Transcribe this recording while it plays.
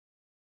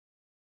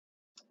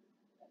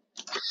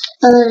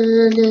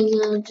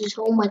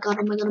Oh my god,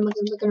 oh my god, oh my god, oh my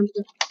god, oh my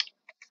god.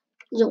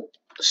 Yo,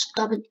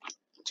 stop it.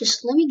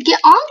 Just let me get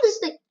on this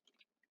thing.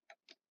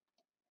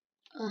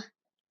 Uh,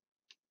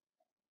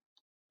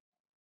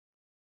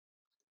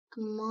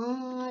 come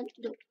on.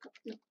 No,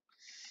 no,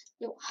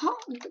 no. How?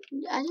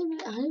 I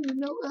didn't even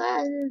know.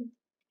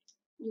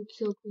 You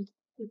killed me.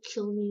 You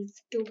killed me, you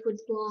stupid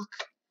block.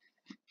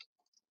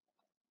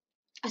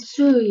 I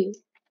threw you.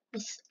 I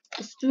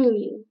threw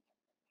you.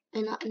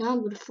 And now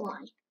I'm gonna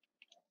fly.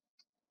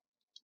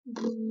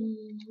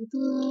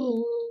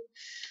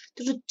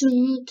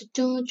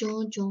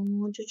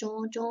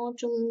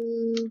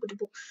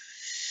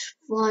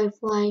 Fly,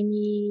 fly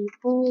me.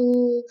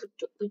 Boom.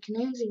 Wait, can I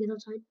actually get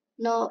outside?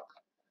 No.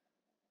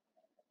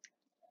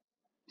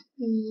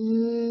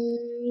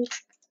 Mm,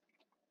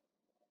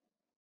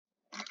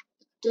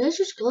 did I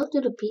just go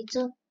through the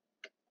pizza?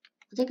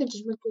 I think I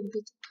just went through the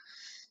pizza.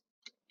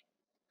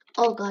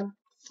 Oh god.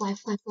 Fly,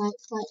 fly, fly,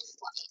 fly,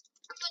 fly.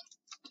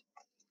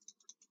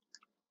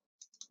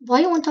 Why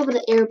are you on top of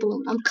the air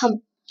balloon? I'm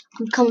coming.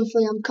 I'm coming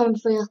for you. I'm coming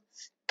for you.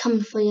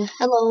 Coming for you.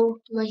 Hello.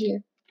 I'm right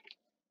here.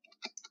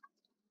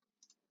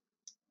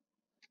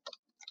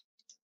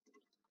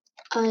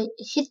 I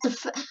hit the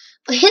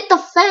hit the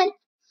fan.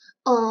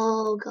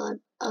 Oh god.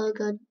 Oh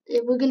god.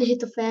 We're gonna hit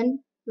the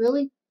fan?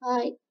 Really?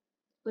 Alright.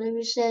 Whatever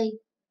you say.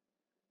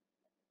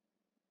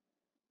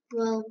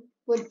 Well,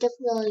 we're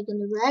definitely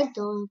gonna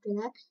ragdoll after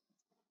that.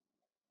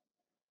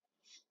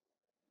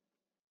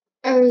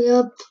 Hurry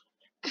up.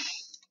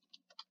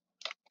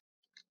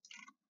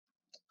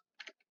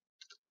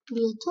 Be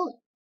a toy.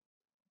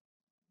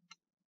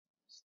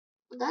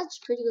 That's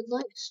pretty good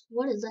likes.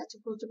 What is that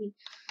supposed to be?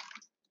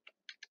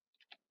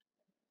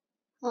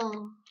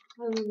 Oh,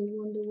 I really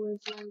wonder what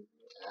it's like.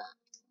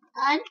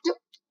 I do.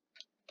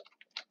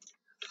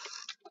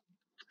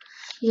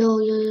 Yo,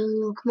 yo, yo,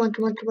 yo. Come on,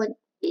 come on, come on.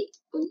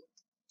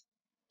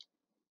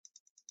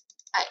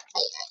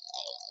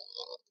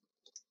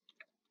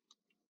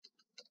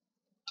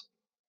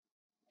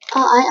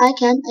 I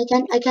can. Oh no,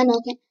 no, no, no,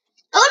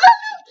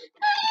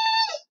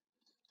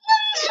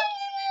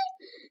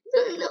 no, no,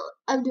 no, no.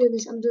 I'm doing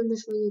this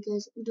for you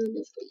guys. I'm doing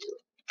this for you.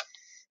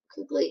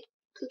 Quickly,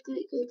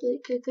 quickly, quickly,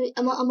 quickly.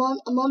 I'm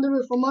on the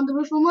roof. I'm on the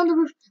roof. I'm on the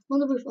roof. I'm on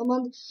the roof. I'm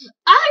on.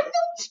 I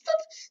don't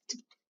stop.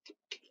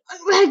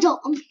 I'm ragdoll.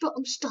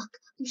 I'm stuck.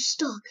 I'm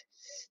stuck.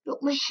 Bro,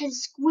 my head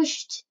is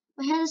squished.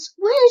 My head is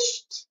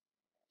squished.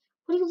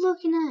 What are you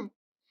looking at?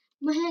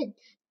 My head.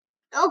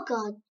 Oh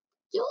God.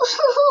 Yo,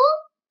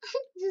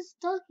 I'm just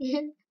stuck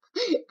here.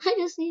 I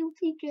just see you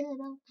peek your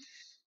head out.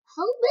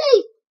 Help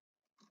me!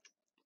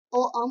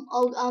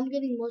 I'm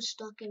getting more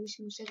stuck every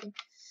single second.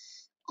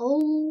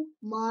 Oh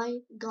my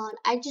god,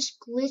 I just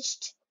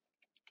glitched.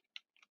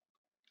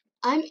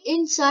 I'm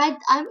inside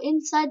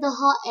the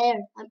hot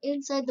air. I'm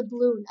inside the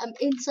balloon. I'm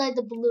inside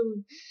the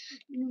balloon.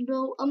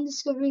 Bro, I'm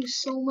discovering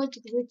so much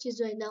glitches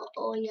right now.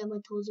 Oh yeah, my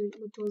toes are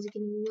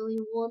getting really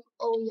warm.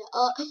 Oh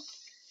yeah.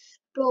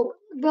 Bro,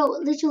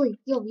 literally,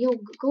 yo,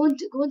 go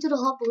into the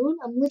hot balloon.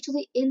 I'm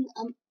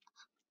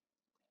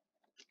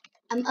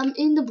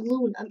in the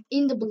balloon. I'm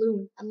in the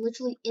balloon. I'm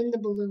literally in the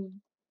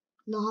balloon.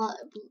 The hot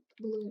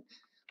balloon.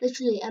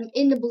 Literally, I'm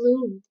in the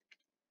balloon.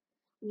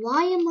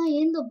 Why am I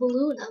in the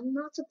balloon? I'm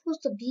not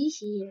supposed to be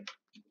here.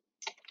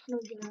 How do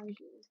I get out of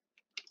here?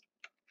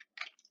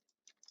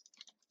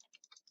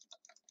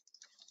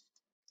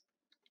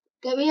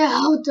 Get me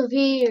out of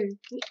here!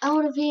 Get me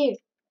out of here!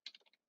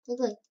 Look,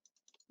 get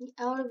me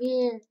out of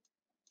here!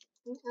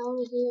 Get me out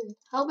of here!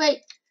 Help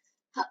me!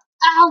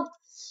 Ow!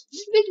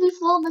 Just make me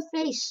fall on my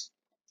face!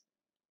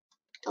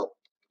 Oh,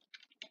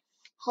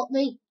 help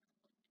me!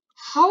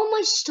 How am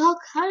I stuck?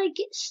 How did I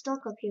get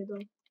stuck up here,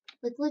 though?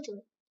 Like,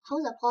 literally. How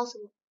is that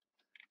possible?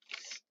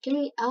 Get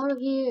me out of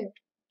here!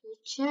 There's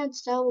a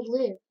chance that I will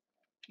live.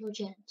 No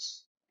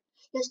chance.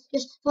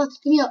 Yes, come on,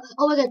 get me out.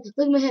 Oh my god,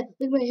 look at my head,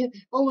 look at my head.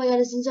 Oh my god,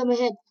 it's inside my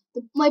head.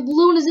 My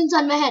balloon is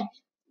inside my head.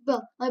 Bro,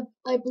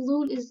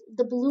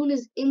 the balloon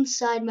is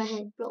inside my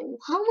head, bro.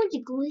 How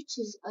many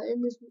glitches are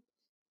in this?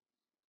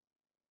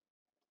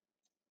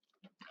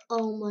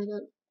 Oh my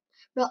god.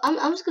 Bro,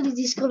 I'm just gonna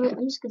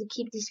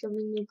keep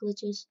discovering new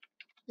glitches.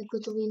 Like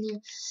literally in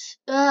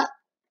here.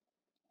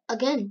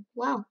 Again,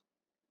 wow.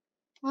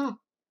 Wow.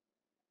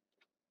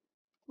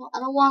 Well, I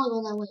don't wanna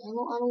go that way. I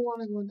don't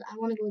wanna go I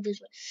wanna go this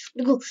way.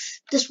 I'm gonna go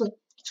this way.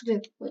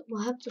 Superhero. Wait,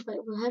 what happens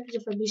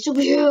if I be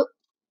superhero?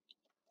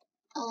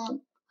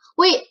 Um,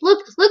 wait,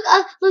 look.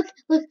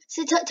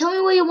 So tell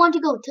me where you want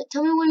to go.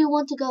 Tell me where you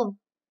want to go.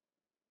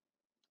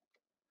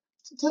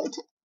 T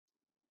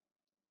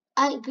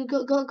I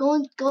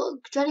go.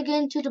 Try to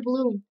get into the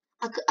balloon.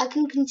 I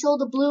can control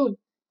the balloon.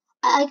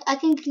 I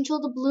can control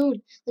the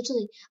balloon.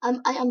 Literally,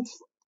 I'm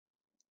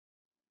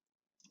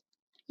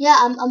yeah.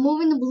 I'm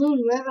moving the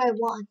balloon wherever I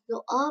want.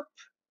 Go up.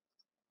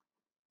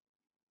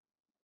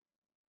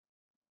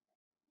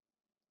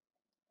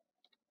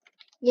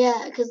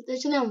 Yeah, because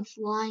literally I'm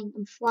flying.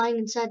 I'm flying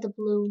inside the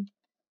balloon.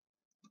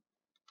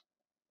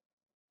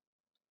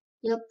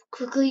 Yep.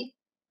 Quickly.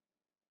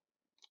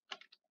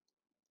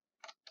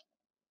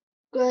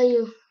 Where are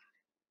you?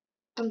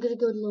 I'm gonna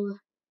go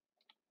lower.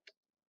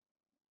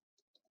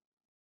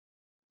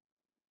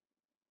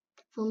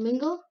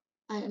 Flamingo,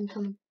 I am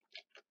coming.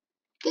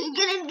 Get in,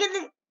 get in, get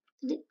in,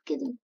 get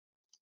in.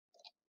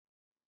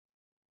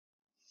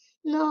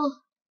 No.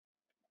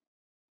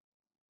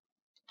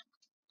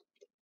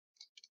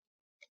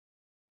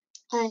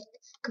 Alright,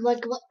 come on,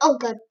 come on. Oh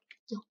god.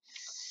 No.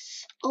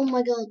 Oh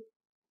my god.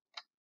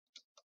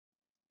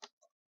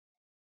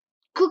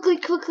 Quickly,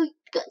 quickly.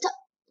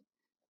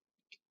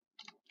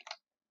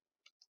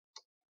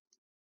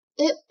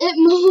 It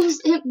moves,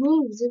 it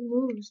moves, it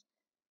moves.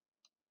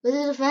 Was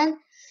it a fan?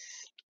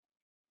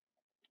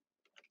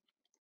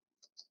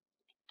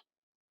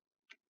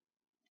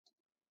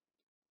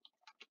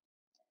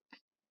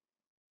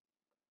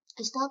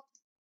 I stopped.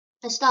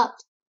 I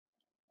stopped.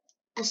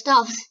 I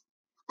stopped.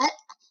 I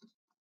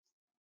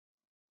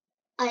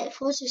I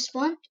force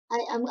respawn.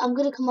 I'm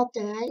gonna come up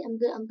there, right? I'm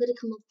gonna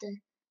come up there.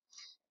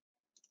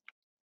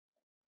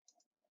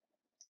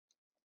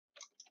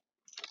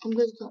 I'm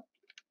gonna come.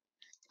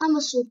 I'm a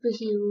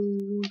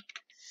superhero.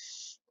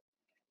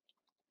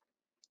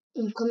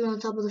 I'm coming on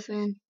top of the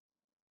fan.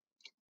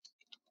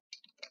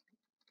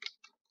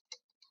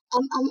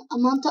 I'm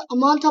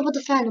on top of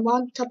the fan. I'm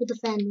on top of the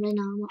fan right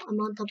now. I'm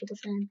on top of the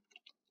fan.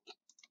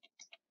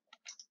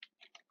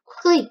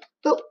 Quickly,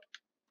 bro.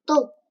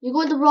 No, you're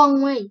going the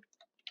wrong way.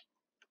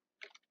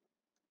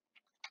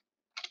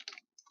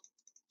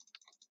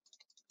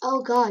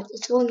 Oh god,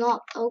 it's going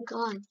up. Oh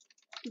god.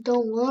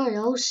 Don't worry,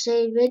 I'll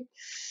save it.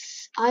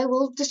 I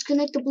will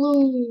disconnect the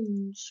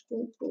balloons.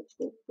 Boop, boop,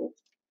 boop, boop,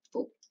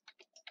 boop.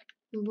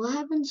 What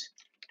happens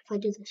if I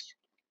do this?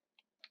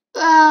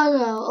 Oh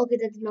no, okay,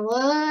 that's no.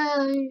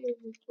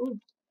 Ooh.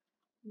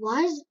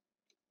 Why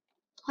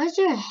is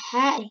there a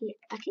hat here?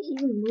 I can't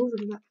even move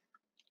it around.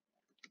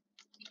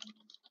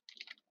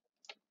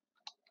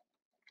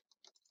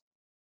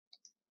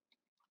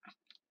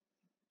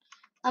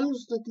 I'm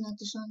just looking at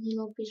the sun, you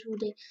know, peaceful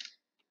day.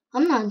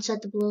 I'm not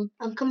inside the balloon.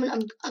 I'm coming. Do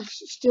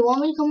you want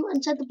me to come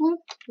inside the balloon?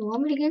 You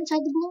want me to get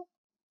inside the balloon?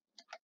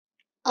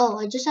 Oh,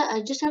 I just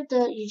have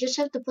to. You just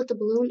have to put the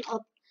balloon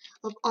up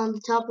on the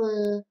top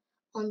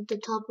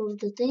of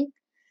the thing.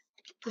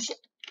 Push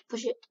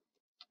it,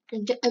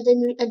 and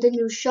then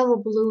you shove a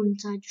balloon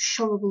inside. You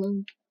shove a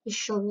balloon. You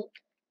shove it.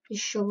 You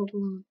shove a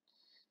balloon.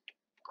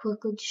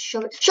 Quickly, just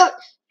shove it. Shove it.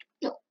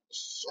 No,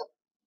 shove.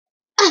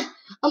 Ah!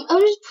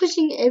 I'm just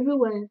pushing it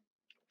everywhere.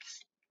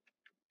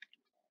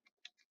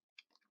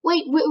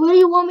 Wait, where do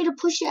you want me to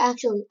push it?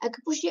 Actually, I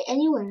could push it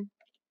anywhere.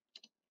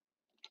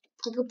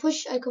 I could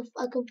push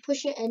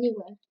it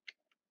anywhere.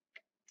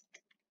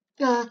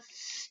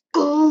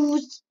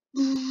 Goes.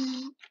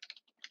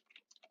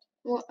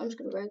 Well, I'm just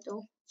gonna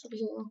ragdoll.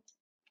 Superhero.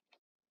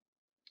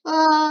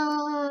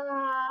 Oh,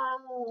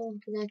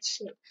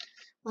 that's it.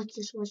 Watch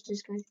this,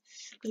 guys.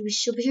 Gonna be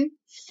superhero.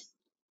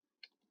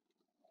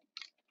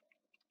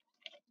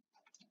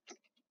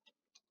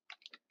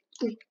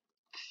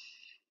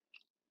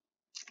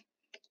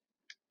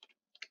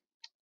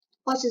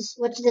 Watch this,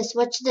 watch this,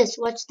 watch this,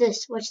 watch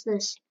this, watch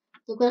this.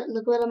 Look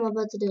what I'm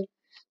about to do.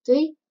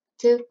 3,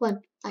 2,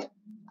 1.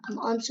 I'm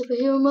on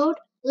superhero mode.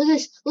 Look at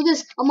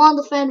this. I'm on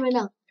the fan right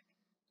now.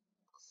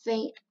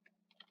 Faint.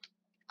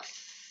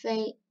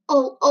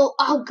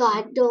 Oh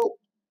god, no.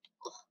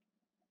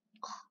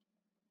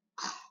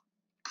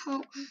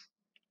 Oh.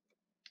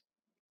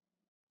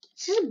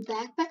 Is this a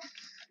backpack?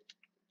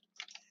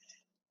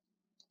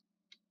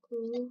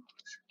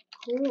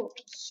 Cool,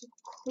 so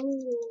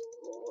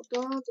cool.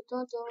 Da, da,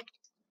 da, da.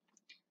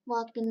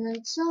 Walking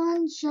in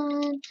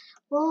sunshine.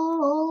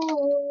 Whoa,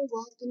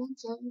 walking in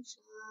sunshine.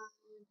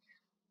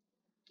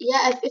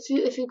 Yeah,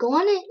 if you go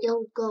on it,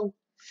 it'll go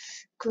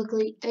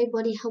quickly. Hey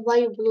buddy, how are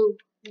you, blue?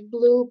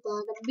 Blue,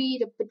 bada bee,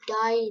 da ba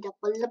die, da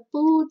ba la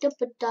boo, da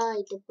ba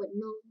die, da ba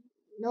no,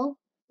 no,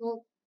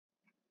 no.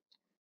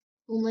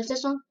 No one likes that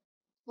song?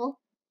 No,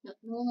 no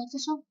one likes that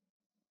song.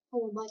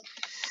 Oh my,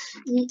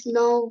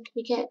 no,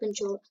 we can't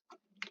control it.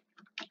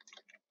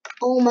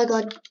 Oh my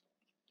god,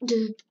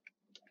 dude.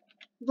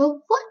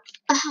 But what?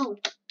 Ow!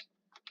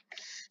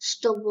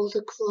 Stumbled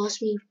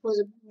across me was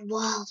a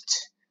wild,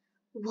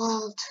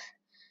 wild,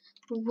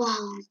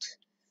 wild,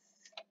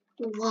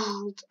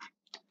 wild,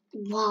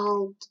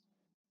 wild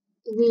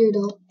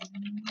weirdo.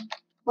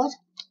 What?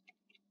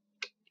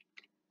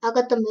 I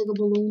got the mega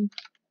balloon.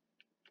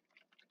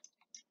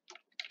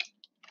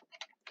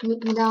 Come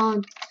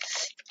down.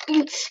 Come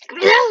down. Come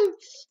down.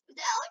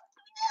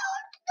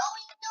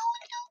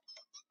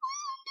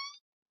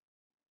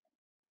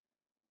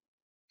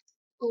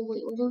 Oh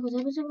wait, what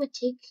happens if I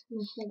take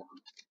my head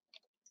off?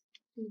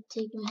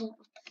 Take my head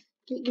off.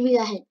 Give me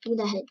that head. Give me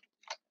that head.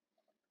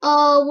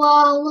 Oh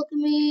wow, look at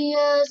me.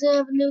 Yes, I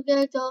have a new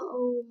character.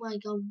 Oh my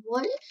god,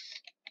 what?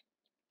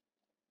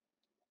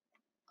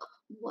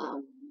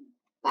 Wow.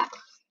 Wow.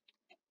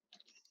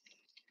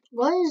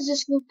 What is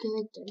this new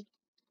character?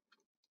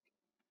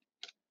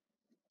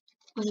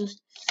 I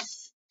just.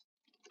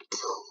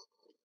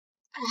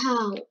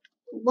 How?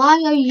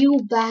 Why are you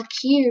back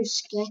here,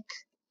 Skek?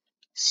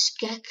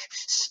 Skek.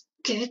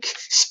 Skek.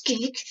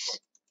 Skek.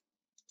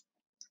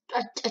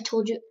 I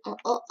told you.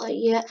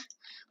 Yeah.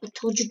 I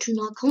told you to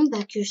not come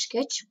back here,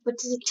 Sketch. What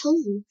did I tell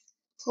you?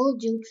 I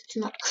told you to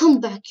not come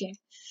back here,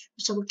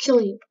 or I will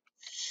kill you.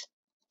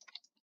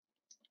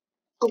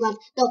 Oh God!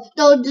 No!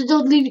 No!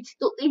 Don't leave me!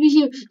 Don't leave me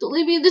here! Don't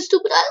leave me in this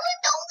stupid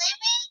island! Don't leave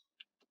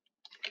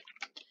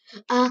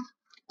me!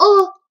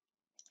 Oh!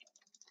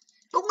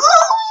 Go!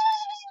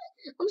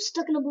 I'm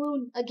stuck in a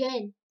balloon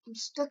again. I'm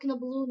stuck in a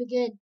balloon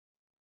again.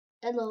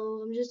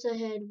 Hello, I'm just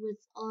ahead with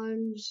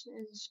arms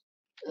and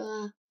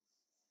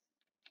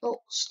oh,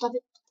 stop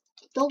it.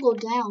 Don't go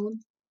down.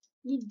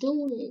 What are you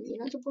doing? You're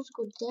not supposed to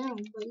go down,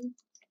 buddy.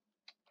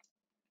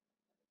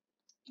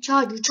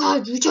 Recharge.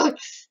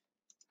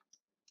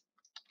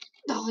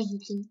 Oh, you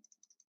can.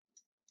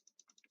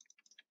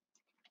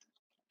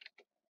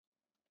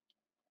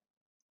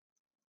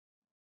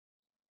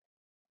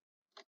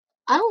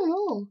 I don't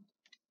know.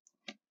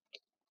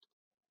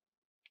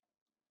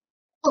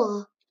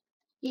 Oh,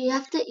 you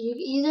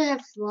either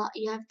have fly,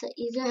 you have to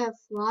either have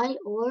fly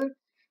or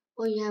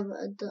you have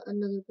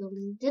another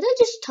building. Did I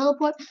just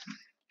teleport?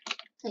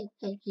 Hey,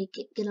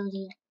 get out of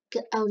here.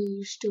 Get out of here,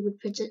 you stupid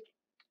princess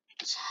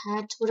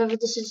hat, whatever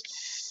this is.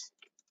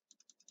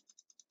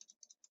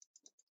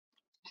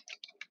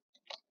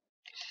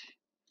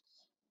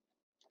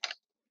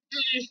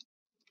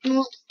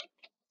 Mm,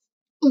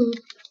 mm.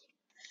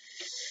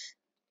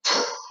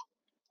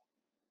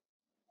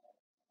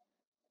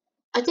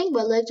 I think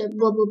my legs are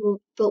bubble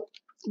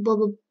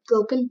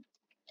broken.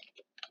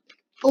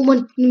 Oh,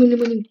 money,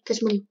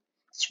 cash money.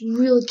 It's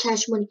really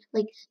cash money.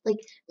 Like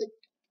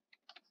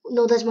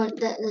no, that's my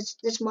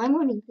that's my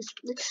money.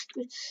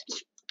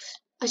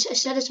 I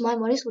said it's my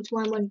money, so it's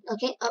my money.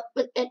 Okay.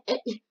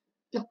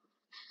 No.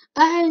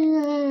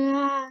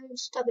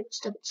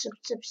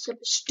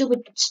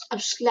 Stupid. I'm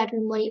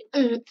slapping money.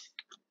 I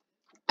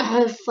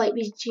have a fight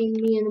between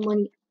me and the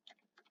money.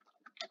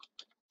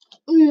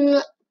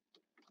 Mm,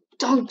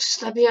 don't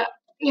slap it.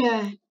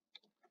 Yeah,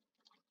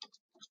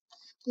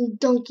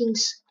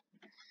 dunkings.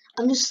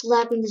 I'm just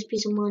slapping this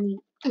piece of money.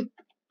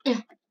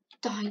 Yeah,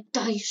 die,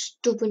 you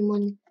stupid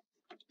money.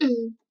 Die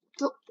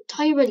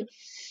already.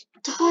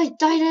 Die,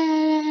 die.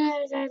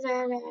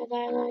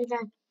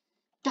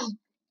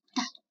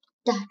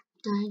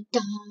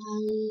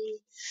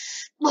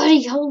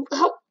 Buddy, how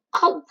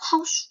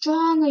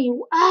strong are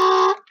you?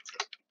 Ah!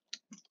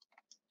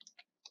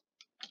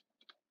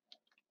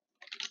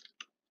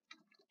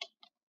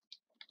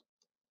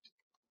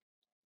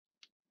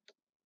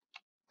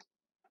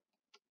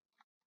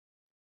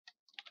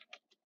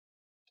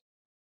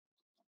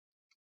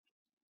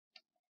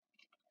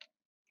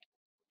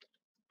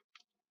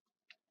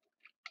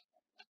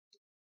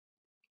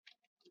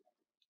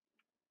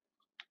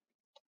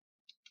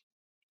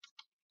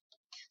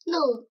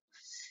 No,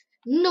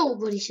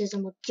 nobody says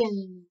I'm a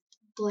game,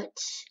 but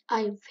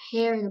I have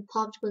hair and a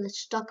popsicle that's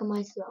stuck in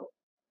my throat.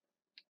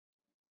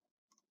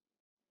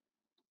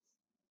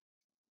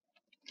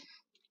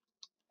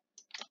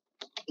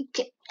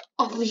 Get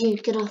over here,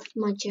 get off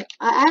my chair.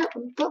 I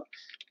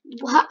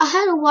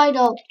had a white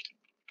out.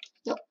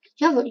 Yo,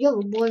 you have a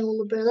boy on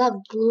the bird. I have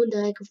a balloon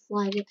that I can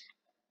fly with.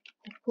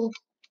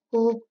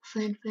 Oh,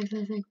 fine. Wait,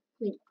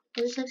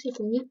 does this actually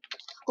fly you?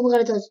 Oh my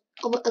god, it does.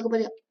 Oh my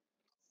god,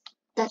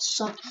 that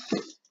sucked.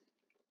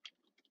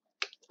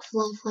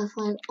 Fly.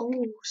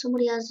 Oh,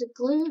 somebody has a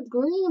green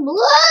balloon.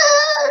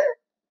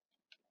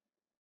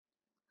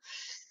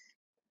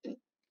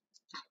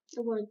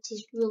 The water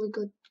tastes really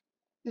good.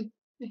 Mm,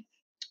 mm.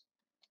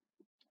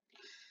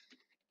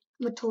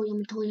 I'm a toy.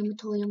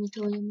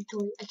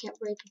 I can't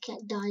break. I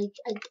can't die.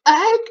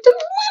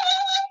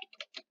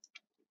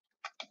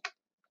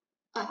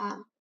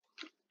 Ah.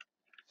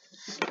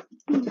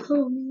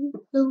 Help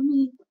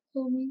me.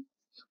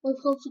 My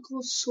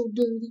popsicle is so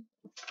dirty.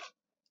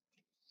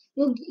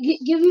 Yo,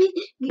 give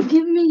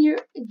me your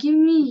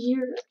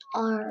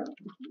arm,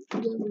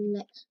 your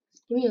leg.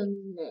 Give me your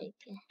leg.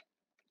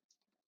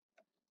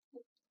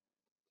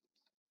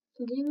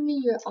 Give me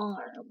your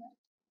arm.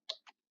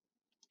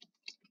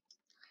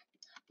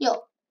 Yo,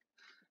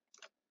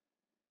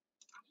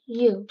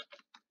 you,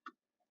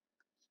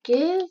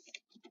 give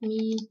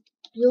me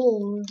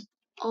your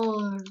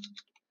arm.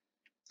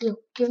 Yo,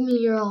 give me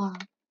your arm.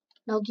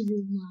 And I'll give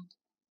you mine.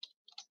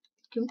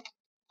 Give,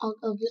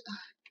 I'll get,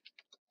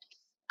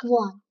 come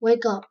on,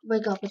 wake up.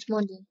 It's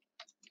Monday.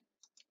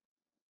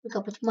 Wake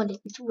up, it's Monday.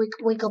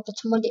 Wake up,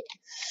 it's Monday.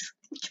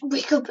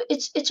 Wake up,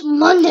 it's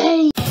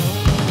Monday.